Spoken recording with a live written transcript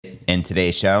In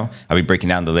today's show, I'll be breaking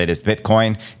down the latest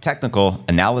Bitcoin technical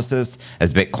analysis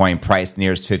as Bitcoin price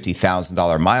nears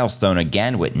 $50,000 milestone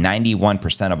again with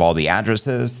 91% of all the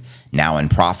addresses now in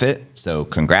profit. So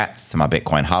congrats to my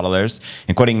Bitcoin hodlers.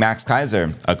 And quoting Max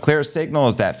Kaiser, a clear signal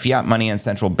is that fiat money and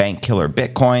central bank killer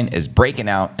Bitcoin is breaking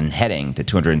out and heading to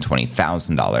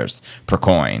 $220,000 per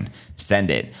coin.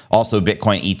 Send it. Also,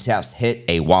 Bitcoin ETFs hit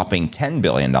a whopping $10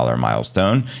 billion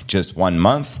milestone just 1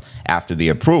 month after the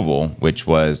approval, which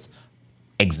was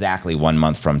exactly 1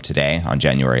 month from today on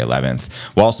January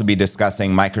 11th. We'll also be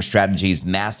discussing MicroStrategy's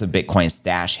massive Bitcoin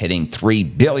stash hitting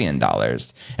 $3 billion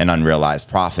in unrealized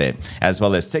profit, as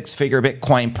well as six-figure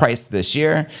Bitcoin price this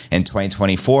year in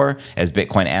 2024, as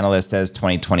Bitcoin analyst says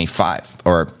 2025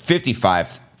 or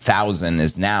 55,000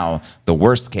 is now the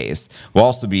worst case. We'll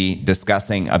also be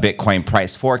discussing a Bitcoin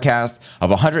price forecast of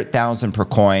 100,000 per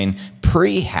coin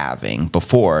pre-halving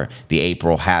before the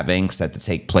April halving set to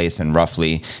take place in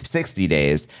roughly 60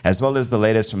 days, as well as the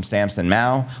latest from Samson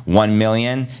Mao, 1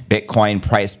 million Bitcoin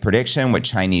price prediction with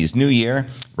Chinese New Year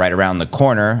right around the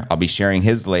corner. I'll be sharing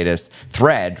his latest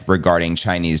thread regarding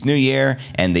Chinese New Year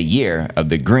and the year of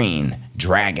the green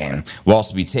dragon. We'll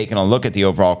also be taking a look at the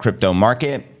overall crypto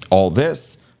market. All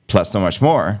this, plus so much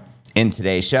more, in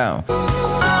today's show.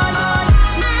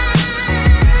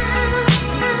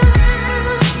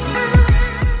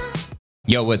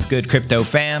 Yo, what's good, crypto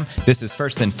fam? This is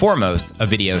first and foremost a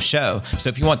video show. So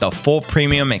if you want the full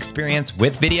premium experience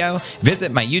with video,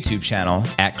 visit my YouTube channel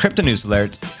at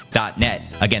cryptonewsalerts.net.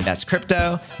 Again, that's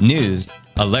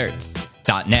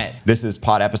cryptonewsalerts.net. This is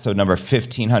pod episode number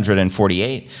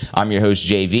 1548. I'm your host,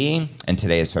 JV, and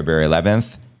today is February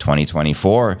 11th.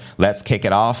 2024. Let's kick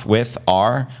it off with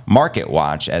our market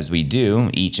watch as we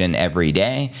do each and every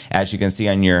day. As you can see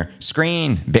on your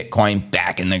screen, Bitcoin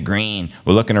back in the green.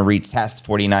 We're looking to retest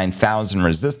 49,000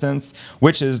 resistance,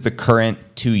 which is the current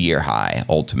 2-year high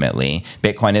ultimately.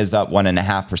 Bitcoin is up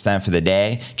 1.5% for the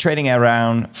day, trading at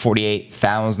around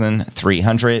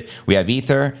 48,300. We have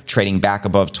Ether trading back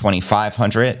above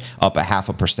 2,500, up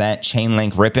 0.5%.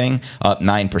 Chainlink ripping up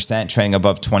 9%, trading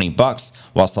above $20,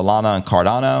 while Solana and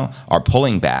Cardano are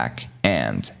pulling back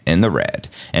and in the red.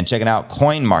 And checking out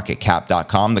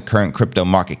coinmarketcap.com, the current crypto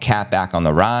market cap back on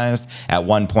the rise at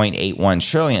 $1.81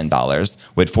 trillion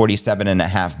with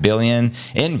 $47.5 billion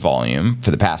in volume for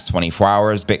the past 24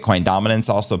 hours. Bitcoin dominance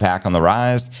also back on the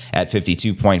rise at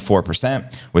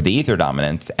 52.4%, with the Ether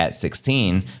dominance at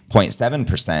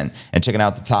 16.7%. And checking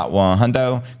out the top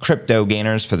 100 crypto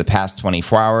gainers for the past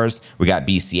 24 hours, we got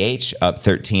BCH up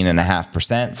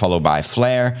 13.5%, followed by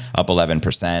Flare up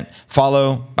 11%,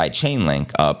 followed by Chainlink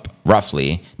up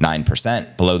roughly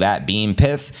 9%. Below that, Beam,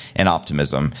 Pith, and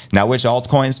Optimism. Now, which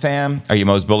altcoins, fam, are you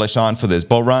most bullish on for this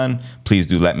bull run? Please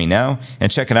do let me know. And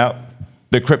checking out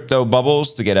the crypto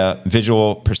bubbles to get a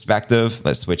visual perspective.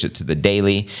 Let's switch it to the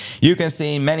daily. You can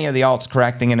see many of the alts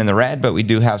correcting and in the red, but we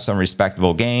do have some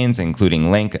respectable gains, including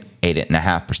Link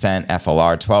 8.5%,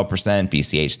 FLR 12%,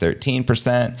 BCH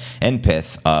 13%, and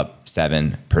Pith up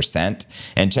 7%.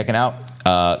 And checking out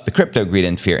the Crypto Greed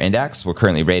and Fear Index, we're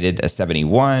currently rated a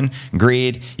 71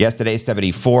 greed. Yesterday,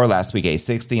 74. Last week, a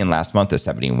 60. And last month, a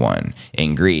 71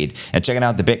 in greed. And checking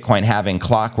out the Bitcoin halving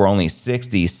clock, we're only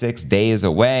 66 days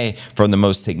away from the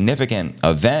most significant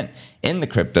event in the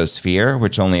crypto sphere,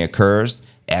 which only occurs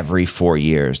every 4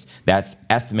 years. That's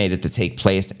estimated to take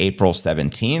place April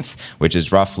 17th, which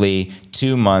is roughly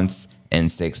 2 months in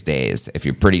 6 days. If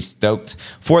you're pretty stoked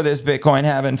for this Bitcoin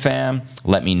halving, fam,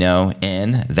 let me know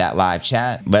in that live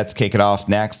chat. Let's kick it off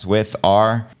next with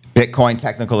our Bitcoin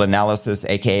technical analysis,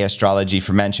 aka astrology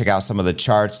for men. Check out some of the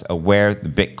charts of where the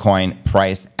Bitcoin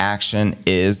price action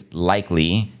is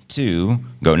likely to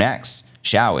go next,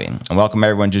 shall we? And welcome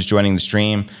everyone just joining the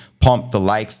stream. Pump the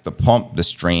likes, pump the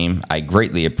stream. I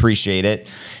greatly appreciate it.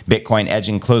 Bitcoin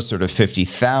edging closer to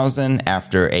 50,000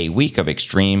 after a week of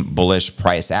extreme bullish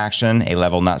price action, a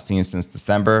level not seen since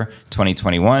December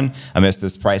 2021. Amidst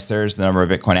this price surge, the number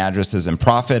of Bitcoin addresses in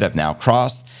profit have now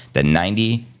crossed the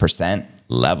 90%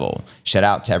 level. Shout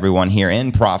out to everyone here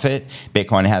in profit.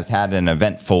 Bitcoin has had an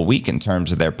eventful week in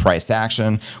terms of their price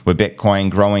action, with Bitcoin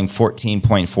growing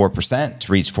 14.4%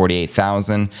 to reach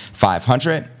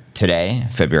 48,500. Today,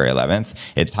 February 11th,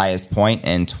 its highest point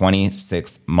in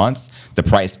 26 months. The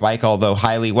price spike, although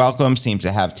highly welcome, seems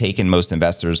to have taken most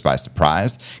investors by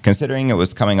surprise, considering it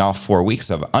was coming off 4 weeks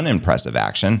of unimpressive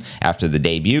action after the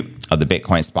debut of the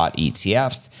Bitcoin spot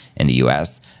ETFs in the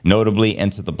US. Notably,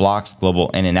 Into the Block's global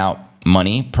in and out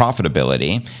money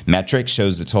profitability metric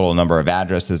shows the total number of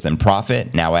addresses in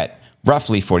profit now at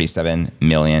roughly 47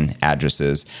 million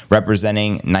addresses,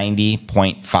 representing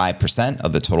 90.5%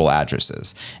 of the total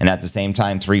addresses. And at the same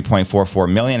time,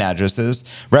 3.44 million addresses,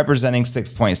 representing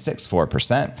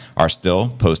 6.64%, are still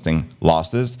posting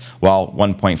losses, while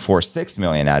 1.46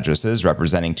 million addresses,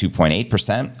 representing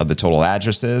 2.8% of the total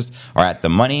addresses, are at the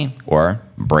money or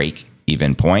break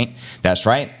even point. That's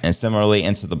right. And similarly,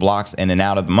 into the blocks in and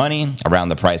out of the money around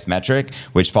the price metric,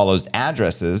 which follows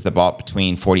addresses that bought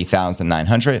between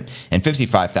 40,900 and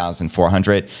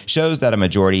 55,400, shows that a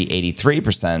majority,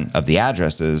 83% of the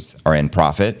addresses, are in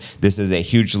profit. This is a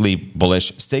hugely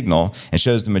bullish signal and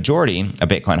shows the majority of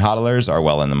Bitcoin hodlers are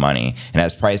well in the money. And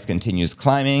as price continues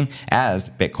climbing, as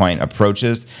Bitcoin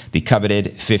approaches the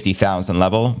coveted 50,000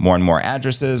 level, more and more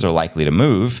addresses are likely to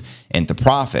move into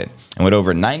profit. And with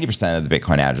over 90% of the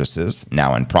Bitcoin addresses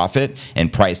now in profit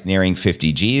and price nearing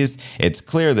 50 Gs, it's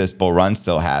clear this bull run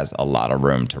still has a lot of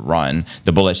room to run.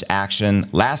 The bullish action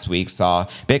last week saw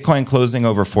Bitcoin closing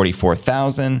over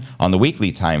 44,000 on the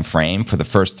weekly time frame for the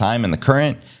first time in the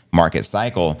current market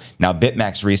cycle. Now,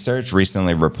 BitMEX Research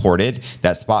recently reported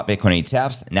that spot Bitcoin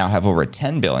ETFs now have over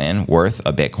 10 billion worth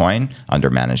of Bitcoin under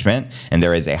management, and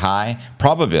there is a high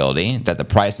probability that the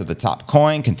price of the top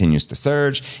coin continues to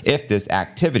surge if this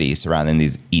activity surrounding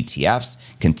these ETFs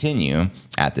continue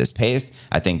at this pace.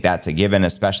 I think that's a given,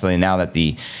 especially now that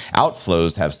the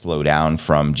outflows have slowed down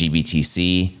from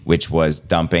GBTC, which was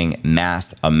dumping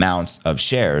mass amounts of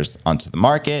shares onto the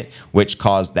market, which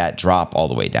caused that drop all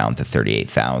the way down to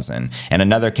 38,000. And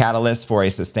another catalyst for a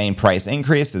sustained price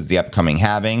increase is the upcoming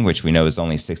halving, which we know is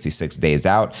only 66 days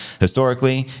out.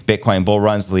 Historically, Bitcoin bull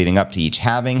runs leading up to each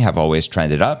halving have always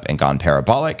trended up and gone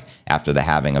parabolic after the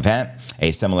halving event.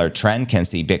 A similar trend can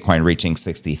see Bitcoin reaching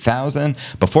 60,000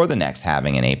 before the next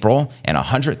halving in April and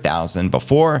 100,000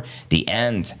 before the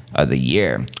end of the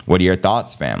year. What are your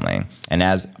thoughts, family? And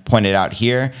as pointed out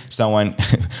here, someone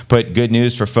put good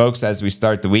news for folks as we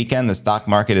start the weekend. The stock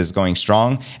market is going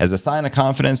strong as a sign of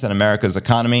confidence in America's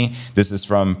economy. This is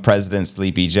from President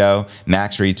Sleepy Joe.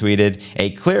 Max retweeted,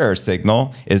 a clearer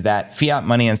signal is that fiat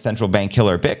money and central bank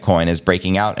killer Bitcoin is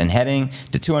breaking out and heading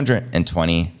to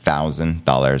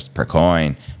 $220,000 per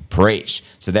coin. Preach.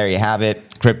 So there you have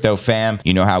it, crypto fam.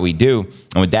 You know how we do.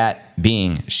 And with that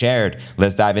being shared,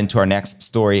 let's dive into our next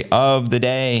story of the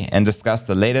day and discuss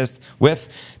the latest with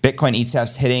Bitcoin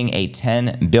ETFs hitting a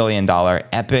 $10 billion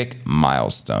epic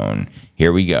milestone.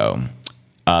 Here we go.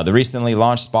 The recently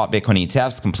launched spot Bitcoin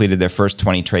ETFs completed their first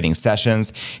 20 trading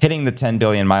sessions, hitting the 10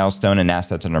 billion milestone in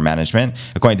assets under management.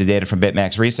 According to data from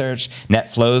BitMEX Research,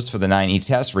 net flows for the 9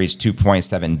 ETFs reached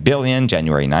 2.7 billion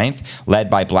January 9th, led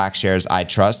by Blackshares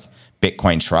iTrust,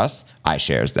 Bitcoin Trust,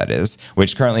 iShares that is,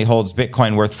 which currently holds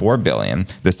Bitcoin worth $4 billion.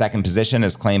 The second position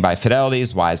is claimed by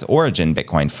Fidelity's Wise Origin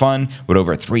Bitcoin Fund with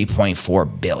over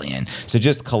 $3.4 billion. So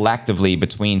just collectively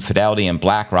between Fidelity and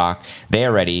BlackRock, they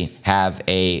already have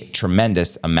a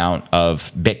tremendous amount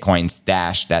of Bitcoin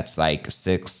stash that's like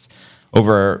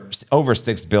over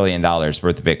 $6 billion worth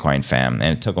of Bitcoin, fam,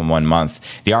 and it took them 1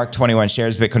 month. The ARK21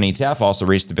 shares Bitcoin ETF also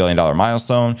reached the $1 billion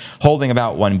milestone, holding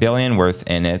about $1 billion worth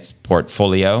in its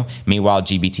portfolio. Meanwhile,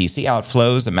 GBTC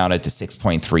outflows amounted to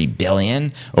 $6.3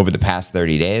 billion over the past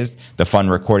 30 days. The fund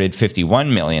recorded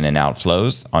 $51 million in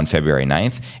outflows on February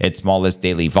 9th, its smallest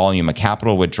daily volume of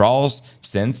capital withdrawals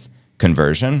since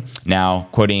conversion. Now,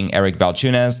 quoting Eric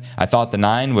Balchunas, I thought the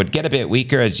 9 would get a bit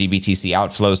weaker as GBTC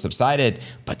outflows subsided,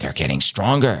 but they're getting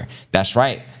stronger. That's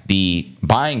right. The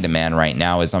buying demand right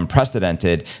now is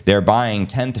unprecedented. They're buying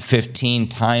 10 to 15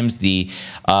 times the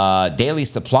daily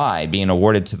supply being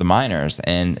awarded to the miners,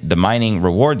 and the mining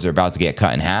rewards are about to get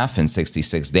cut in half in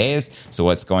 66 days. So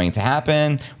what's going to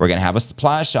happen? We're going to have a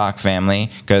supply shock,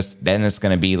 family, because then it's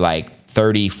going to be like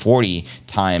 30, 40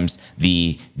 times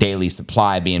the daily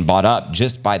supply being bought up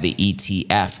just by the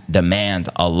ETF demand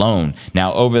alone.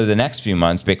 Now, over the next few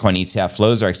months, Bitcoin ETF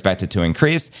flows are expected to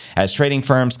increase as trading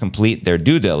firms complete their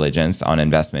due diligence on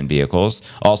investment vehicles.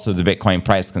 Also, the Bitcoin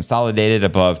price consolidated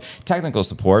above technical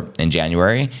support in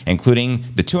January, including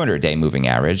the 200-day moving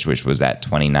average, which was at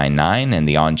 29.9, and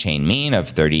the on-chain mean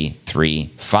of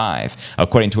 33.5.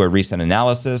 According to a recent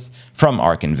analysis from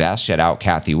ARK Invest, shout out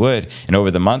Kathy Wood, and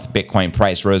over the month, Bitcoin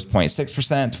price rose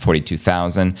 0.6% to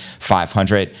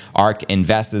 42,500. ARK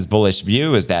Invest's bullish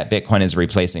view is that Bitcoin is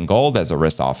replacing gold as a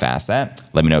risk-off asset.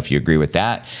 Let me know if you agree with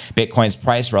that. Bitcoin's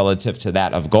price relative to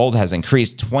that of gold has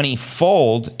increased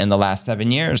 20-fold in the last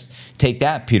 7 years. Take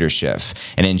that, Peter Schiff.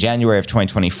 And in January of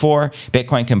 2024,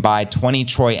 Bitcoin can buy 20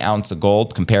 troy ounce of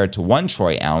gold compared to 1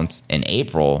 troy ounce in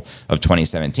April of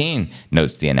 2017,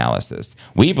 notes the analysis.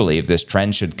 We believe this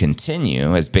trend should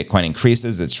continue as Bitcoin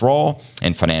increases its role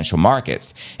in financial markets.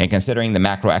 And considering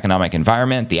Considering the macroeconomic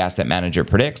environment, the asset manager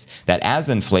predicts that as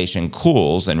inflation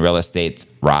cools and real estate's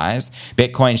rise,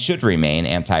 Bitcoin should remain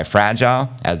anti-fragile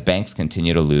as banks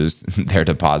continue to lose their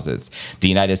deposits. The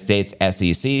United States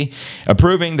SEC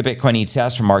approving the Bitcoin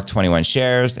ETFs for Mark 21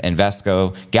 shares,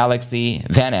 Invesco, Galaxy,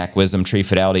 VanEck, WisdomTree,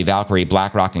 Fidelity, Valkyrie,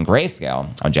 BlackRock, and Grayscale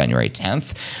on January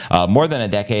 10th, more than a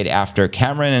decade after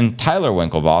Cameron and Tyler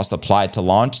Winklevoss applied to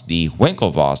launch the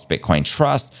Winklevoss Bitcoin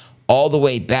Trust all the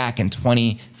way back in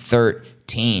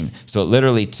 2013. So it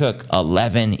literally took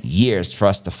 11 years for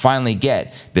us to finally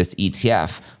get this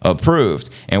ETF approved.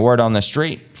 And word on the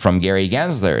street from Gary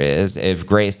Gensler is if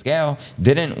Grayscale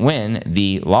didn't win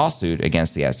the lawsuit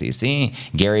against the SEC,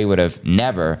 Gary would have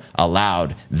never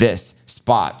allowed this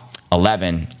spot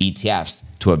 11 ETFs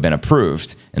to have been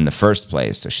approved in the first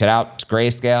place. So shout out to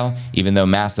Grayscale. Even though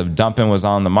massive dumping was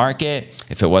on the market,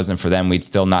 if it wasn't for them, we'd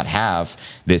still not have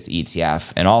this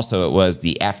ETF. And also it was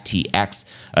the FTX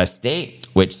estate,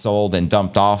 which sold and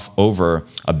dumped off over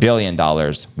 $1 billion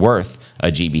worth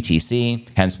of GBTC,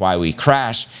 hence why we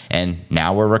crashed. And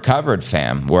now we're recovered,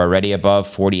 fam. We're already above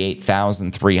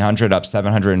 48,300, up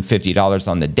 $750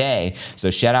 on the day. So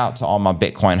shout out to all my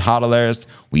Bitcoin hodlers.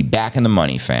 We back in the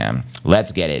money, fam.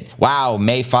 Let's get it. Wow,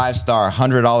 May 5-star,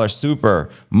 $100 super.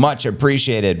 Much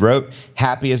appreciated. Wrote,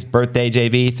 happiest birthday,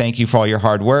 JV. Thank you for all your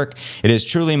hard work. It is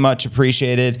truly much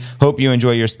appreciated. Hope you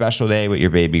enjoy your special day with your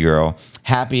baby girl.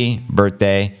 Happy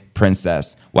birthday,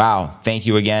 Princess. Wow, thank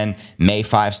you again. May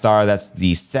 5-star, that's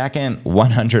the second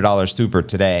 $100 super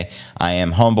today. I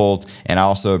am humbled, and I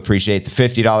also appreciate the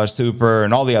 $50 super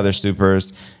and all the other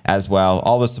supers as well.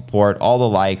 All the support, all the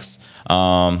likes,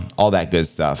 all that good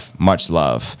stuff. Much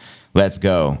love. Let's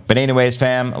go. But anyways,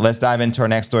 fam, let's dive into our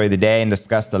next story of the day and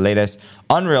discuss the latest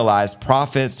unrealized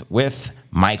profits with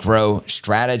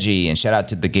MicroStrategy. And shout out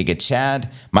to the Giga Chad,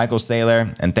 Michael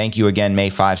Saylor, and thank you again, May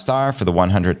 5-star, for the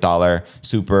 $100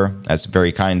 super. That's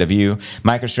very kind of you.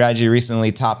 MicroStrategy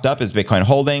recently topped up its Bitcoin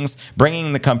holdings,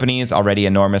 bringing the company's already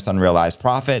enormous unrealized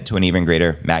profit to an even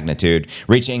greater magnitude,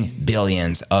 reaching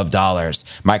billions of dollars.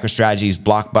 MicroStrategy's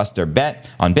blockbuster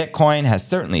bet on Bitcoin has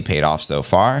certainly paid off so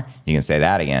far. You can say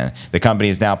that again. The company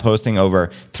is now posting over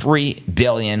 $3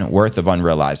 billion worth of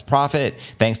unrealized profit,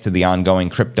 thanks to the ongoing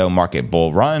crypto market bull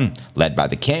run led by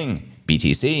the king,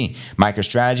 BTC.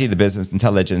 MicroStrategy, the business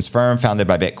intelligence firm founded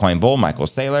by Bitcoin bull Michael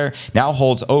Saylor, now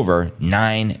holds over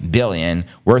 $9 billion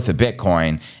worth of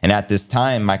Bitcoin. And at this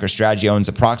time, MicroStrategy owns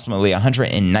approximately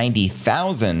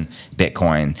 190,000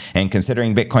 Bitcoin. And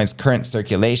considering Bitcoin's current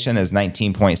circulation is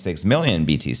 19.6 million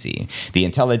BTC, the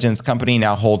intelligence company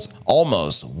now holds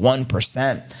almost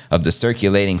 1% of the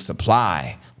circulating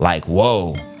supply. Like,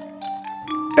 whoa.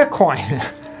 Bitcoin.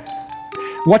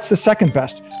 What's the second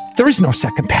best? There is no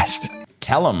second best.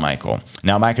 Tell them, Michael.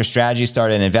 Now, MicroStrategy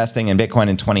started investing in Bitcoin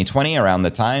in 2020, around the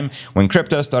time when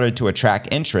crypto started to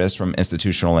attract interest from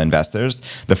institutional investors.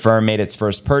 The firm made its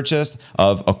first purchase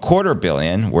of $250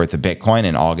 million worth of Bitcoin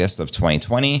in August of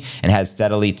 2020 and has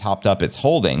steadily topped up its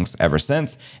holdings ever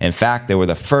since. In fact, they were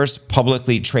the first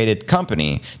publicly traded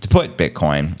company to put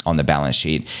Bitcoin on the balance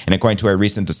sheet. And according to a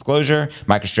recent disclosure,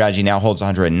 MicroStrategy now holds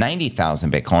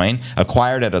 190,000 Bitcoin,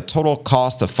 acquired at a total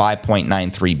cost of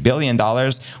 $5.93 billion,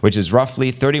 which is roughly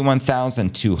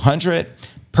 31,200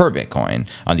 per Bitcoin.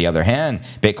 On the other hand,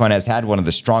 Bitcoin has had one of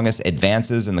the strongest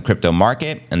advances in the crypto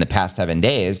market in the past 7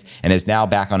 days and is now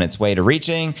back on its way to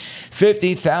reaching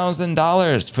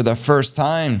 $50,000 for the first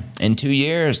time in 2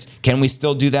 years. Can we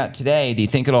still do that today? Do you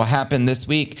think it'll happen this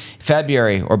week,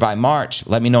 February, or by March?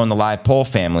 Let me know in the live poll,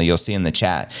 family. You'll see in the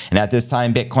chat. And at this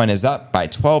time, Bitcoin is up by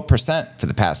 12% for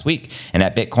the past week. And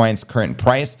at Bitcoin's current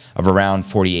price of around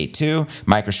 48.2,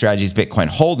 MicroStrategy's Bitcoin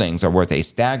holdings are worth a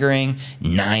staggering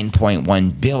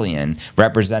 $9.1 billion,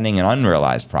 representing an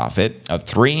unrealized profit of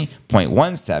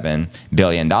 $3.17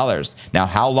 billion. Now,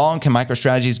 how long can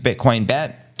MicroStrategy's Bitcoin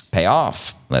bet pay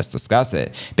off? Let's discuss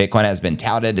it. Bitcoin has been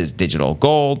touted as digital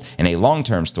gold and a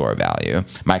long-term store of value.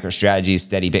 MicroStrategy's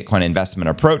steady Bitcoin investment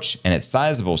approach and its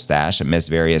sizable stash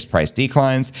amidst various price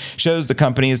declines shows the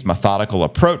company's methodical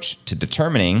approach to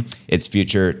determining its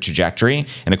future trajectory.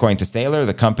 And according to Saylor,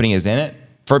 the company is in it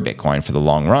for Bitcoin for the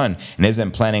long run and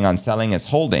isn't planning on selling its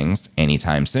holdings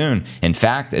anytime soon. In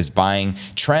fact, its buying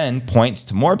trend points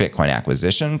to more Bitcoin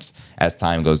acquisitions as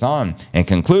time goes on. In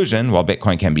conclusion, while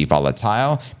Bitcoin can be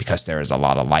volatile because there is a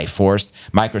lot of life force,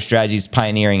 MicroStrategy's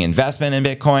pioneering investment in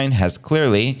Bitcoin has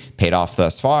clearly paid off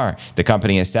thus far. The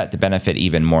company is set to benefit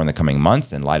even more in the coming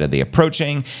months in light of the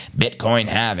approaching Bitcoin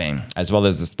halving, as well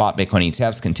as the spot Bitcoin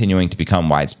ETFs continuing to become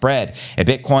widespread. If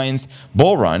Bitcoin's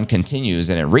bull run continues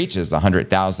and it reaches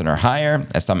 $100,000 100,000 or higher.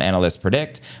 As some analysts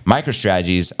predict,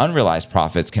 MicroStrategy's unrealized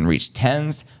profits can reach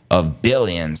tens of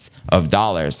billions of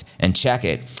dollars. And check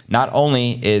it, not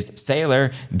only is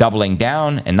Saylor doubling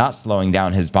down and not slowing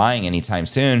down his buying anytime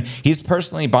soon, he's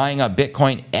personally buying up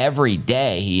Bitcoin every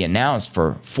day. He announced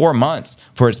for 4 months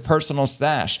for his personal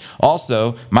stash.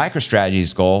 Also,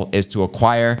 MicroStrategy's goal is to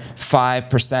acquire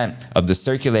 5% of the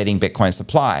circulating Bitcoin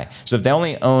supply. So if they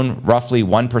only own roughly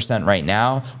 1% right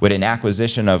now, with an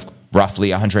acquisition of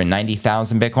roughly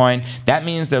 190,000 Bitcoin, that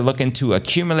means they're looking to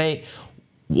accumulate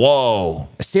a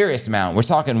serious amount. We're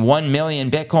talking 1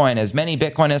 million Bitcoin, as many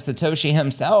Bitcoin as Satoshi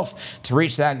himself, to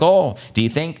reach that goal. Do you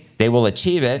think they will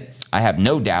achieve it? I have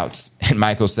no doubts in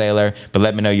Michael Saylor, but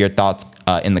let me know your thoughts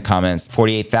in the comments.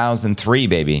 48,003,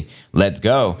 baby. Let's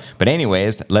go. But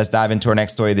anyways, let's dive into our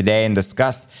next story of the day and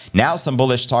discuss now some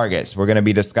bullish targets. We're going to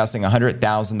be discussing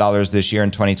 $100,000 this year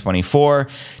in 2024,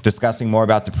 discussing more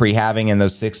about the pre-halving and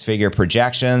those six-figure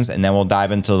projections, and then we'll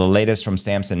dive into the latest from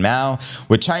Samson Mao.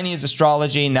 With Chinese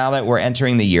astrology, now that we're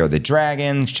entering the year of the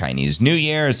dragon, Chinese New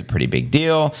Year is a pretty big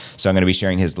deal. So I'm going to be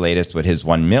sharing his latest with his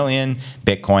 1 million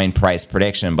Bitcoin price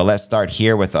prediction. But let's start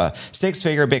here with a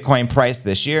six-figure Bitcoin price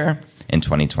this year in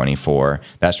 2024.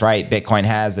 That's right, Bitcoin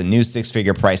has a new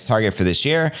six-figure price target for this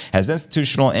year as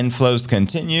institutional inflows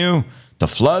continue to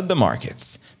flood the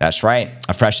markets. That's right,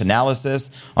 a fresh analysis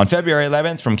on February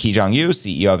 11th from Ki Jong-yu,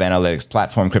 CEO of analytics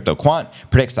platform CryptoQuant,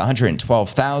 predicts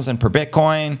 112,000 per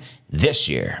Bitcoin this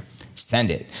year.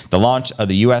 Send it. The launch of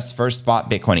the U.S. first spot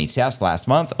Bitcoin ETFs last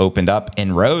month opened up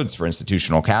inroads for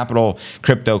institutional capital.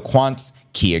 CryptoQuant's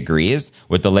Key agrees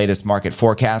with the latest market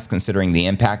forecast, considering the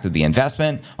impact of the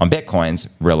investment on Bitcoin's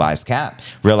realized cap.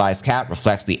 Realized cap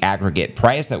reflects the aggregate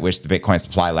price at which the Bitcoin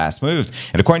supply last moved.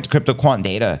 And according to CryptoQuant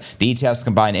data, the ETF's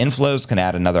combined inflows can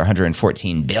add another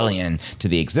 114 billion to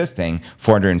the existing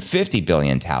 450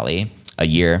 billion tally a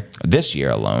year, this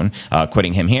year alone.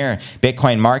 Quoting him here,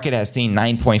 Bitcoin market has seen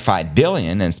 9.5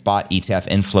 billion in spot ETF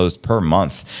inflows per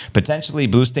month, potentially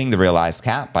boosting the realized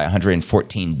cap by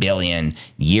 114 billion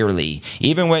yearly.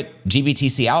 Even with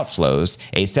GBTC outflows,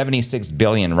 a 76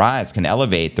 billion rise can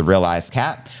elevate the realized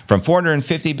cap from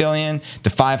 450 billion to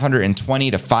 520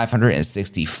 to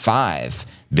 565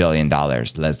 billion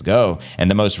dollars. Let's go. And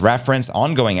the most referenced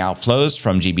ongoing outflows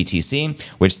from GBTC,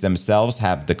 which themselves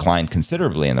have declined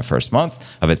considerably in the first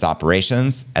month of its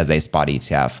operations as a spot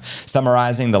ETF.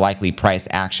 Summarizing the likely price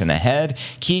action ahead,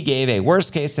 Key gave a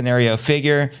worst case scenario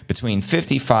figure between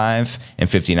 55 and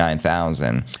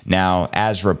 59,000. Now,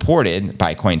 as reported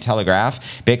by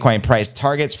Cointelegraph, Bitcoin price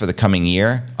targets for the coming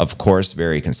year, of course,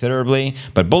 vary considerably,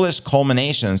 but bullish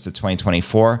culminations to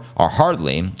 2024 are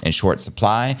hardly in short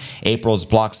supply. April's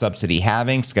block subsidy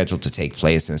halving scheduled to take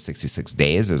place in 66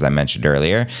 days, as I mentioned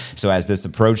earlier. So as this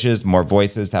approaches, more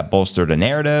voices have bolstered a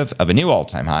narrative of a new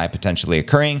all-time high potentially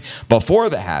occurring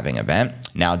before the halving event,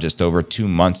 now just over 2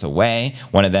 months away.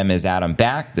 One of them is Adam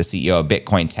Back, the CEO of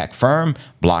Bitcoin tech firm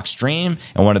Blockstream,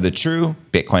 and one of the true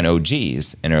Bitcoin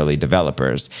OGs and early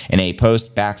developers. In a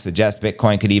post, Back suggests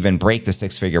Bitcoin could even break the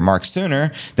six-figure mark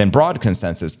sooner than broad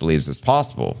consensus believes is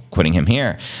possible. Quoting him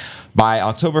here, by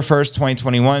October 1st,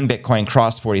 2021, Bitcoin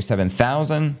crossed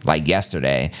 47,000 like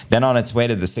yesterday. Then on its way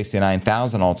to the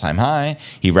 69,000 all-time high,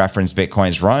 he referenced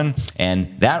Bitcoin's run,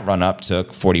 and that run up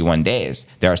took 41 days.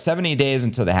 There are 70 days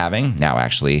until the halving, now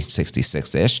actually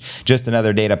 66-ish. Just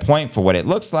another data point for what it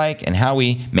looks like and how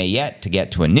we may yet to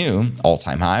get to a new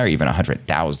all-time high or even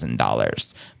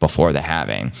 $100,000 before the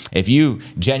halving. If you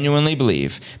genuinely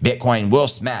believe Bitcoin will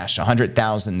smash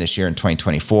 100,000 this year in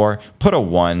 2024, put a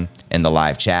 1 in the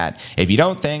live chat. If you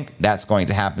don't think that's going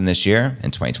to happen this year in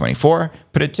 2024,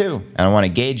 put a 2. And I want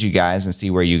to gauge you guys and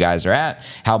see where you guys are at.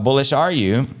 How bullish are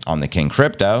you on the King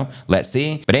Crypto? Let's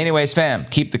see. But anyways, fam,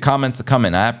 keep the comments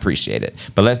coming. I appreciate it.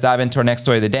 But let's dive into our next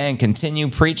story of the day and continue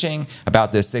preaching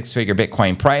about this six-figure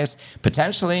Bitcoin price,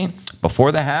 potentially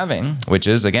before the halving, which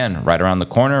is, again, right around the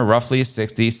corner, roughly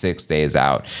 66 days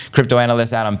out. Crypto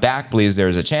analyst Adam Back believes there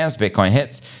is a chance Bitcoin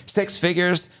hits six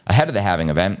figures ahead of the halving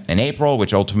event in April,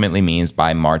 which ultimately means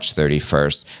by March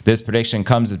 31st. This prediction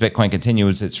comes as Bitcoin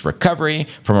continues its recovery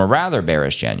from a rather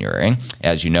bearish January.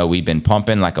 As you know, we've been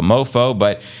pumping like a mofo,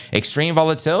 but extreme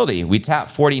volatility. We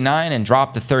tapped 49 and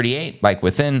dropped to 38 like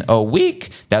within a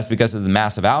week. That's because of the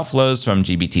massive outflows from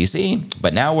GBTC.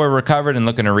 But now we're recovered and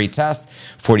looking to retest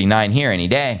 49 here any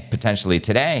day, potentially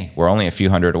today. We're only a few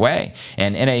hundred away.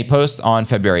 And in a post on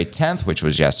February 10th, which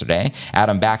was yesterday,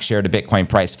 Adam Back shared a Bitcoin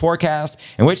price forecast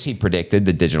in which he predicted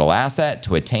the digital asset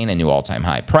to attain a new all-time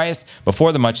high price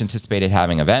before the much anticipated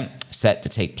halving event set to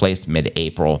take place mid-April.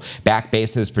 mid-April.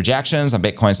 Backbase his projections on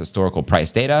Bitcoin's historical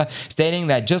price data, stating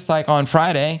that just like on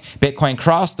Friday, Bitcoin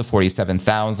crossed the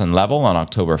 47,000 level on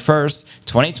October 1st,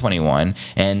 2021,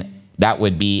 and that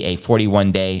would be a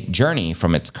 41-day journey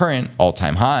from its current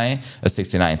all-time high of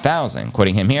 69,000.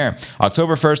 Quoting him here,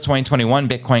 October 1st, 2021,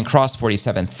 Bitcoin crossed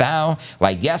 47,000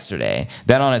 like yesterday.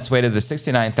 Then on its way to the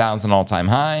 69,000 all-time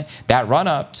high, that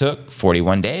run-up took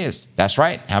 41 days. That's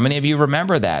right. How many of you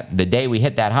remember that? The day we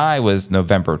hit that high was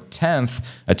November 10th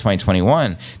of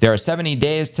 2021. There are 70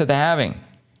 days to the halving.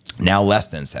 Now less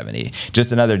than 70.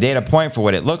 Just another data point for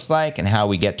what it looks like and how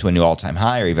we get to a new all-time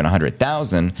high or even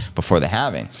 100,000 before the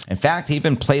halving. In fact, he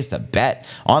even placed a bet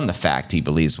on the fact he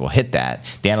believes will hit that.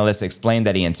 The analyst explained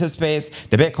that he anticipates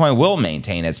the Bitcoin will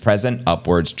maintain its present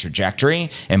upwards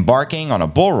trajectory, embarking on a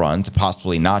bull run to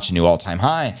possibly notch a new all-time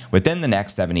high within the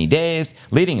next 70 days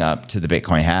leading up to the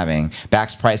Bitcoin halving.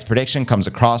 Back's price prediction comes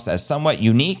across as somewhat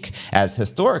unique, as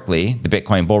historically, the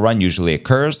Bitcoin bull run usually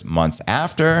occurs months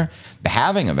after the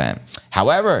halving event.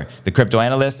 However, the crypto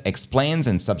analyst explains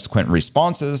in subsequent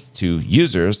responses to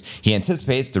users, he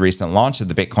anticipates the recent launch of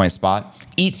the Bitcoin spot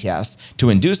ETFs to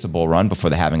induce a bull run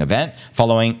before the halving event,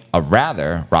 following a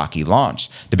rather rocky launch.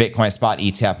 The Bitcoin spot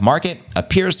ETF market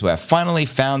appears to have finally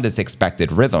found its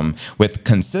expected rhythm, with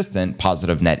consistent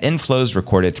positive net inflows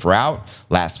recorded throughout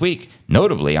last week.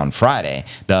 Notably, on Friday,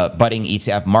 the budding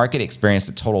ETF market experienced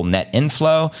a total net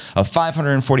inflow of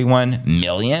 541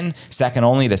 million, second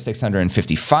only to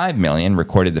 655 million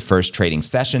recorded the first trading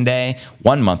session day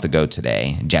 1 month ago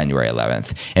today, January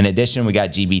 11th. In addition, we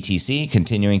got GBTC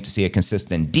continuing to see a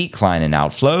consistent decline in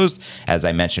outflows. As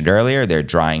I mentioned earlier, they're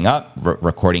drying up,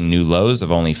 recording new lows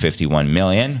of only 51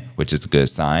 million, which is a good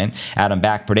sign. Adam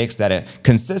Back predicts that a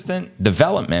consistent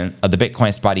development of the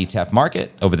Bitcoin spot ETF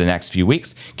market over the next few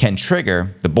weeks can trigger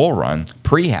the bull run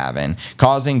pre-halving,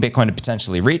 causing Bitcoin to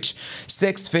potentially reach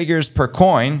 6 figures per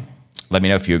coin. Let me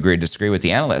know if you agree or disagree with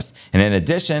the analyst. And in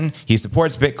addition, he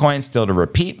supports Bitcoin still to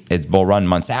repeat its bull run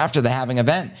months after the halving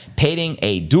event, painting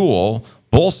a dual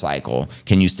bull cycle.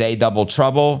 Can you say double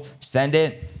trouble? Send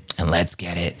it. And let's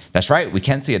get it. That's right. We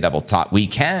can see a double top. We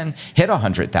can hit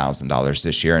 $100,000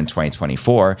 this year in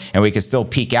 2024, and we can still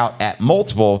peak out at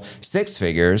multiple 6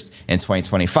 figures in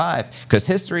 2025, because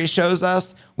history shows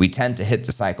us we tend to hit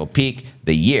the cycle peak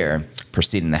the year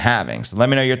preceding the halving. So let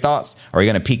me know your thoughts. Are we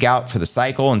going to peak out for the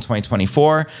cycle in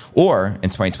 2024 or in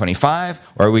 2025?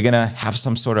 Or are we going to have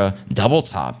some sort of double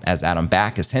top, as Adam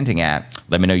Back is hinting at?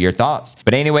 Let me know your thoughts.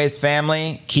 But anyways,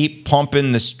 family, keep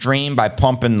pumping the stream by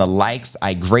pumping the likes.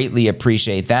 I greatly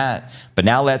appreciate that. But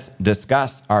now let's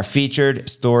discuss our featured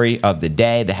story of the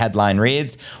day. The headline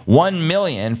reads, 1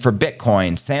 million for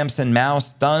Bitcoin. Samson Mao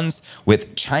stuns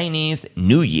with Chinese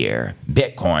New Year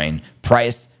Bitcoin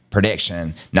price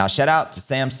prediction. Now, shout out to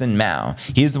Samson Mao.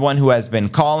 He's the one who has been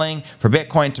calling for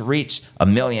Bitcoin to reach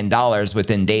 $1 million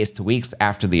within days to weeks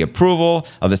after the approval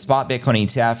of the spot Bitcoin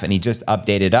ETF, and he just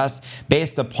updated us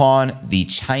based upon the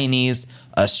Chinese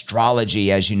astrology.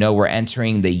 As you know, we're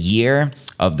entering the year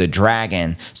of the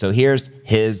dragon. So here's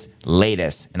his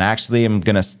latest. And actually, I'm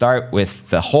going to start with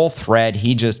the whole thread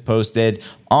he just posted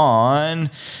on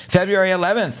February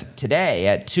 11th, today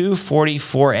at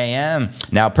 2:44 a.m.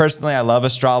 Now, personally, I love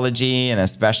astrology and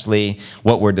especially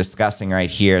what we're discussing right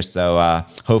here. So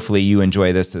hopefully you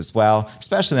enjoy this as well,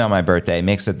 especially on my birthday. It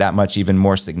makes it that much even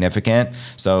more significant.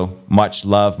 So much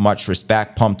love, much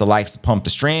respect. Pump the likes, pump the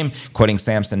stream. Quoting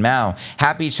Samson Mao,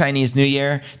 happy Chinese New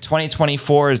Year.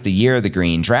 2024 is the year of the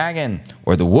green dragon,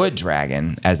 or the wood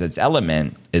dragon, as its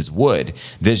element is wood.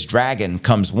 This dragon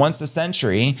comes once a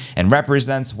century and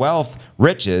represents wealth,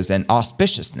 riches, and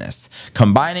auspiciousness.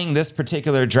 Combining this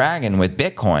particular dragon with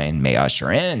Bitcoin may usher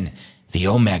in the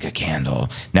Omega candle.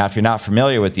 Now, if you're not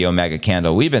familiar with the Omega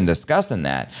candle, we've been discussing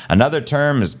that. Another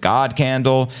term is God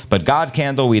candle, but God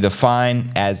candle we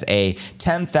define as a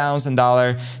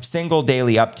 $10,000 single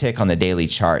daily uptick on the daily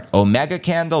chart. Omega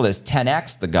candle is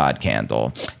 10x the God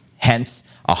candle, hence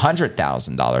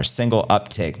 $100,000 single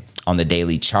uptick on the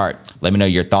daily chart. Let me know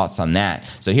your thoughts on that.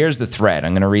 So here's the thread.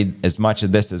 I'm going to read as much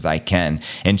of this as I can.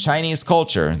 In Chinese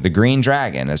culture, the green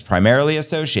dragon is primarily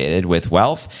associated with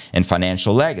wealth and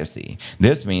financial legacy.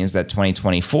 This means that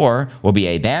 2024 will be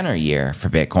a banner year for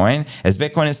Bitcoin, as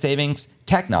Bitcoin is savings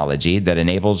technology that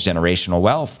enables generational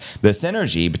wealth. The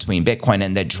synergy between Bitcoin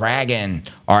and the dragon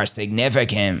are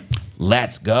significant.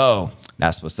 Let's go.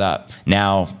 That's what's up.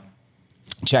 Now,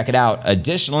 check it out.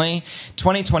 Additionally,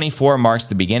 2024 marks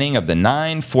the beginning of the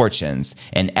 9 fortunes,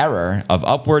 an era of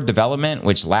upward development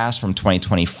which lasts from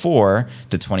 2024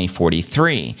 to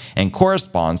 2043 and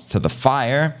corresponds to the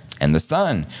fire and the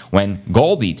sun. When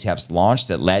gold ETFs launched,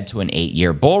 that led to an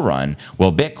 8-year bull run.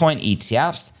 Will Bitcoin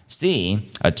ETFs C,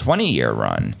 a 20-year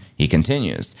run. He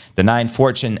continues, the 9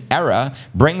 fortune era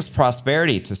brings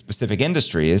prosperity to specific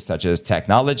industries such as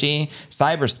technology,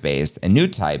 cyberspace, and new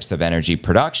types of energy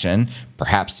production,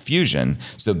 perhaps fusion.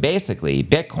 So basically,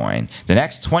 Bitcoin, the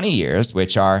next 20 years,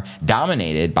 which are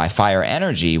dominated by fire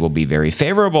energy, will be very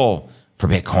favorable for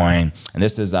Bitcoin. And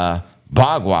this is a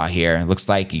Bagua here. It looks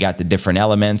like you got the different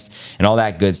elements and all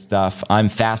that good stuff. I'm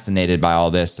fascinated by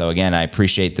all this. So again, I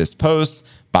appreciate this post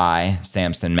by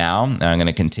Samson Mao. And I'm going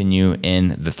to continue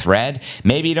in the thread.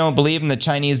 Maybe you don't believe in the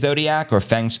Chinese zodiac or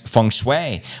feng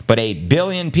shui, but 1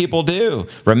 billion people do.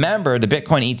 Remember, the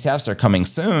Bitcoin ETFs are coming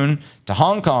soon to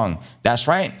Hong Kong. That's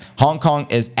right. Hong Kong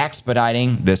is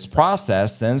expediting this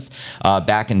process since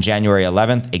back in January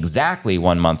 11th, exactly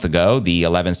 1 month ago, the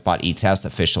 11 spot ETFs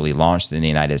officially launched in the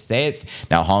United States.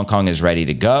 Now Hong Kong is ready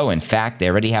to go. In fact, they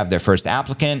already have their first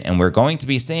applicant, and we're going to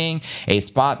be seeing a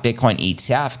spot Bitcoin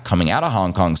ETF coming out of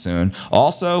Hong Kong soon.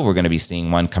 Also, we're going to be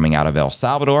seeing one coming out of El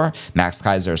Salvador. Max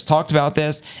Kaiser has talked about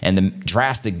this, and the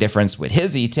drastic difference with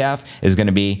his ETF is going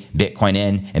to be Bitcoin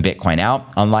in and Bitcoin out,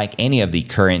 unlike any of the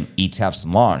current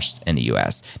ETFs launched in the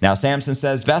US. Now, Samson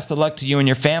says, best of luck to you and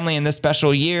your family in this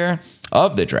special year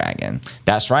of the dragon.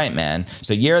 That's right, man.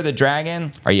 So year of the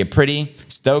dragon, are you pretty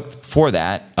stoked for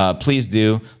that? Please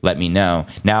do let me know.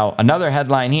 Now, another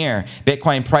headline here,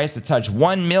 Bitcoin price to touch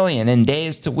 1 million in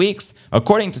days to weeks.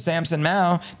 According to Samson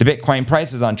Mao, the Bitcoin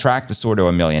price is on track to soar to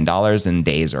 $1 million in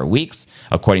days or weeks,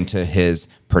 according to his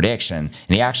prediction.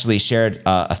 And he actually shared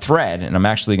a thread, and I'm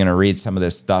actually going to read some of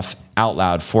this stuff out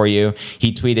loud for you.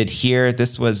 He tweeted here,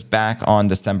 this was back on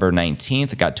December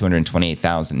 19th, it got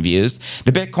 228,000 views.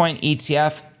 The Bitcoin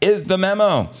ETF is the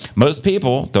memo. Most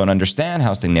people don't understand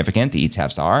how significant the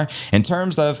ETFs are in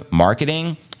terms of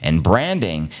marketing and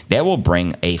branding. They will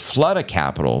bring a flood of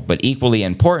capital, but equally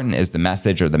important is the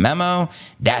message or the memo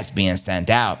that's being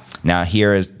sent out. Now,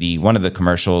 here is one of the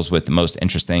commercials with the most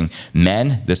interesting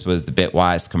men. This was the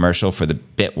Bitwise commercial for the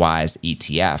Bitwise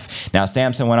ETF. Now,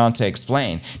 Samson went on to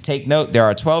explain, take note, there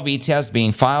are 12 ETFs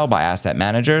being filed by asset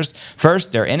managers.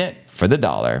 First, they're in it for the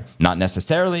dollar, not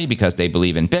necessarily because they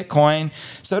believe in Bitcoin,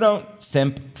 so don't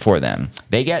simp for them.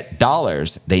 They get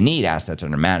dollars, they need assets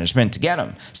under management to get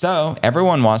them. So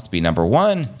everyone wants to be number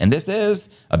one, and this is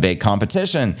a big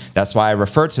competition. That's why I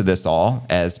refer to this all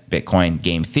as Bitcoin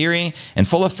game theory in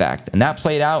full effect, and that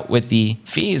played out with the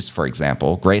fees, for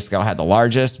example. Grayscale had the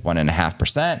largest,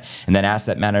 1.5%, and then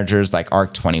asset managers like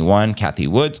ARC21, Kathy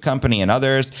Wood's company, and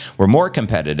others were more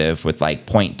competitive with like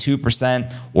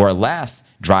 0.2% or less,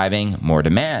 driving more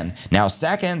demand. Now,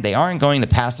 second, they aren't going to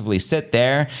passively sit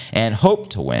there and hope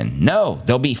to win. No,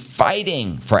 they'll be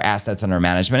fighting for assets under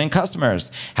management and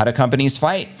customers. How do companies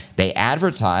fight? They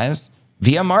advertise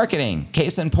via marketing.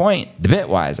 Case in point, the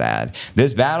Bitwise ad.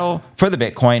 This battle for the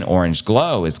Bitcoin orange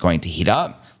glow is going to heat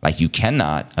up like you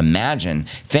cannot imagine.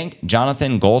 Think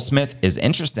Jonathan Goldsmith is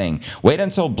interesting. Wait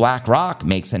until BlackRock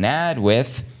makes an ad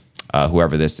with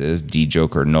whoever this is, D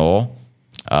Joker Knoll,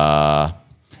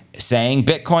 saying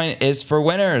Bitcoin is for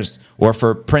winners, or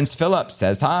for Prince Philip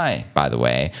says hi, by the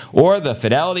way, or the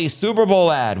Fidelity Super Bowl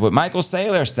ad with Michael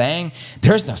Saylor saying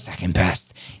there's no second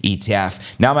best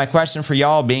ETF. Now, my question for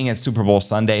y'all, being at Super Bowl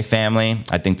Sunday, family,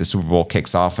 I think the Super Bowl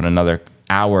kicks off in another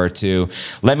hour or two.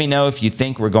 Let me know if you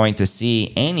think we're going to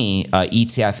see any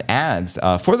ETF ads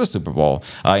for the Super Bowl,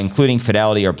 including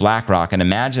Fidelity or BlackRock. And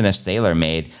imagine if Saylor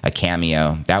made a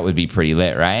cameo. That would be pretty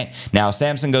lit, right? Now,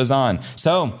 Samson goes on.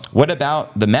 So what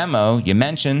about the memo you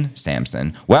mentioned,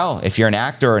 Samson? Well, if you're an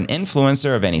actor or an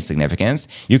influencer of any significance,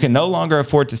 you can no longer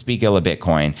afford to speak ill of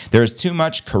Bitcoin. There's too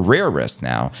much career risk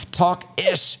now. Talk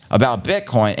ish about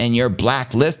Bitcoin and you're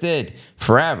blacklisted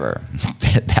forever.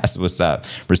 That's what's up.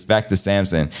 Respect to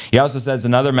Samson. He also says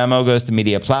another memo goes to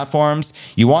media platforms.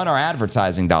 You want our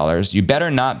advertising dollars. You better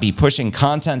not be pushing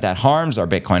content that harms our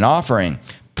Bitcoin offering.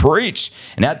 Preach.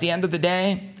 And at the end of the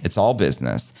day, it's all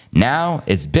business. Now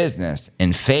it's business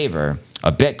in favor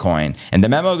of Bitcoin. And the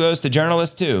memo goes to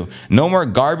journalists too. No more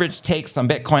garbage takes on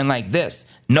Bitcoin like this.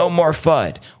 No more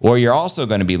FUD. Or you're also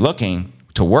going to be looking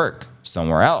to work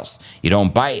somewhere else. You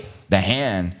don't bite the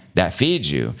hand that feeds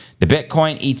you. The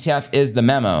Bitcoin ETF is the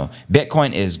memo.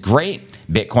 Bitcoin is great.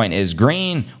 Bitcoin is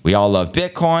green. We all love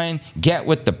Bitcoin. Get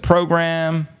with the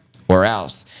program or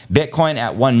else. Bitcoin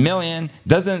at 1 million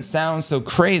doesn't sound so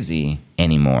crazy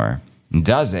anymore,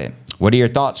 does it? What are your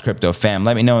thoughts, crypto fam?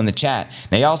 Let me know in the chat.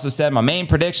 Now, he also said, my main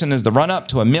prediction is the run up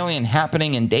to 1 million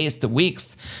happening in days to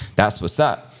weeks. That's what's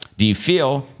up. Do you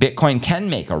feel Bitcoin can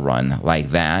make a run like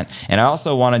that? And I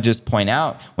also want to just point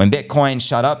out, when Bitcoin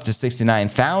shot up to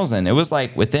 69,000, it was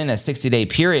like within a 60-day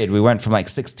period, we went from like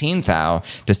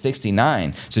 16,000 to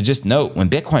 69. So just note, when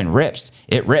Bitcoin rips,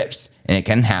 it rips. And it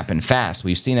can happen fast.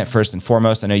 We've seen it first and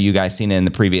foremost. I know you guys seen it in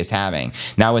the previous halving.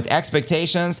 Now, with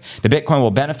expectations, the Bitcoin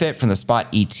will benefit from the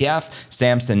spot ETF.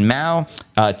 Samson Mao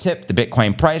tipped the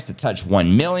Bitcoin price to touch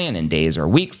 1 million in days or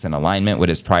weeks, in alignment with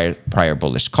his prior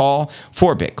bullish call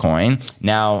for Bitcoin.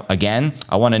 Now, again,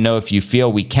 I want to know if you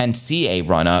feel we can see a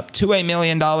run up to $1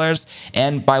 million,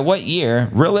 and by what year,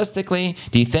 realistically,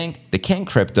 do you think the King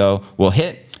Crypto will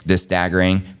hit this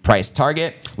staggering price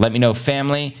target? Let me know,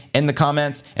 family, in the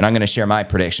comments, and I'm going to share my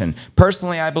prediction.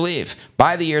 Personally, I believe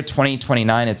by the year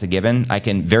 2029, it's a given. I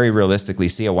can very realistically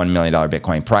see a $1 million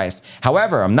Bitcoin price.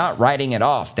 However, I'm not writing it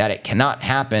off that it cannot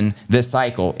happen this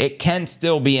cycle. It can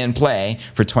still be in play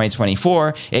for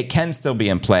 2024. It can still be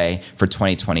in play for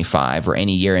 2025 or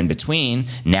any year in between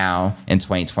now and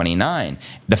 2029.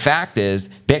 The fact is,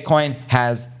 Bitcoin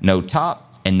has no top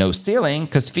and no ceiling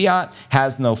because fiat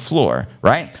has no floor,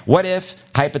 right? What if,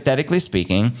 hypothetically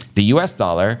speaking, the US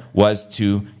dollar was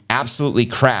to absolutely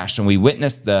crash and we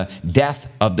witnessed the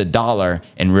death of the dollar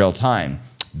in real time?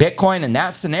 Bitcoin in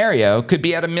that scenario could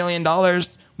be at $1 million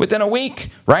within a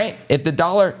week, right? If the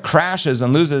dollar crashes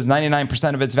and loses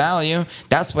 99% of its value,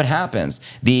 that's what happens.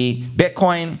 The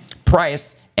Bitcoin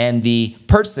price and the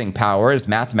purchasing power is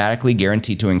mathematically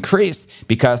guaranteed to increase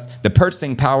because the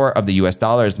purchasing power of the US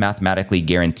dollar is mathematically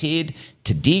guaranteed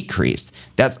to decrease.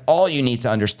 That's all you need to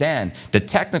understand. The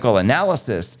technical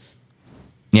analysis,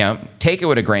 take it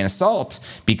with a grain of salt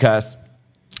because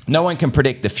no one can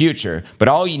predict the future, but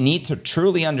all you need to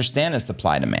truly understand is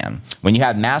supply demand. When you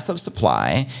have massive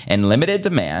supply and limited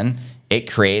demand, it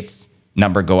creates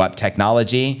number go up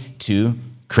technology to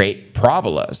create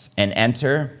parabolas and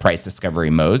enter price discovery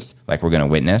modes like we're going to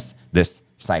witness this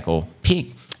cycle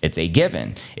peak. It's a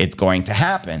given. It's going to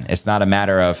happen. It's not a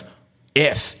matter of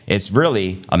if, it's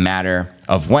really a matter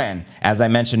of when. As I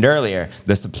mentioned earlier,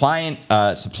 the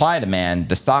supply demand,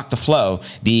 the stock to flow,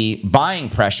 the buying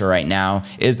pressure right now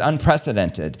is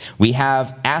unprecedented. We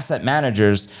have asset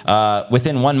managers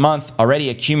within 1 month already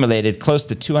accumulated close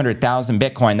to 200,000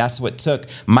 Bitcoin. That's what took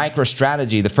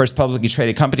MicroStrategy, the first publicly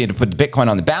traded company to put Bitcoin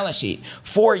on the balance sheet,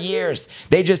 4 years.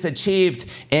 They just achieved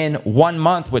in 1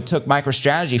 month what took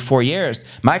MicroStrategy 4 years.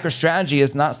 MicroStrategy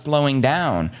is not slowing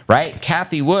down, right?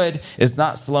 Cathie Wood is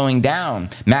not slowing down.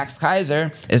 Max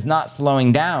Kaiser is not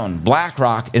slowing down.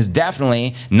 BlackRock is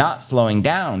definitely not slowing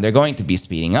down. They're going to be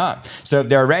speeding up. So if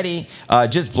they're already,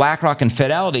 just BlackRock and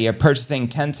Fidelity are purchasing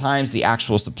 10 times the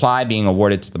actual supply being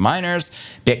awarded to the miners,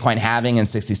 Bitcoin halving in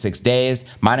 66 days,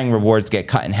 mining rewards get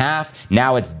cut in half.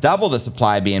 Now it's double the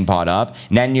supply being bought up.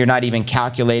 And then you're not even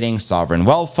calculating sovereign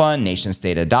wealth fund, nation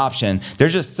state adoption.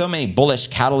 There's just so many bullish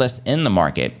catalysts in the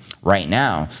market right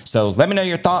now. So let me know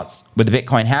your thoughts with the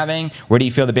Bitcoin halving. Where do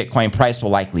you feel the Bitcoin price will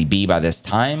likely be by this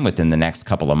time within the next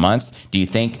couple of months? Do you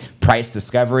think price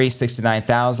discovery,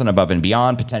 69,000 above and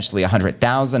beyond, potentially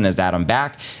 100,000 as Adam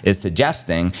Back is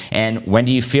suggesting? And when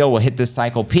do you feel we'll hit this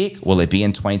cycle peak? Will it be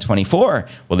in 2024?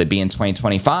 Will it be in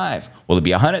 2025? Will it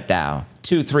be 100,000,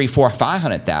 2, 3, 4,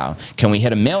 500,000? Can we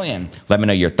hit 1 million? Let me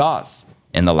know your thoughts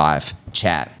in the live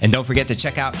chat. And don't forget to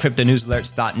check out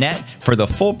cryptonewsalerts.net for the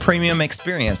full premium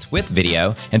experience with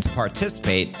video and to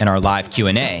participate in our live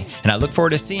Q&A. And I look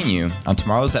forward to seeing you on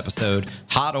tomorrow's episode.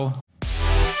 HODL.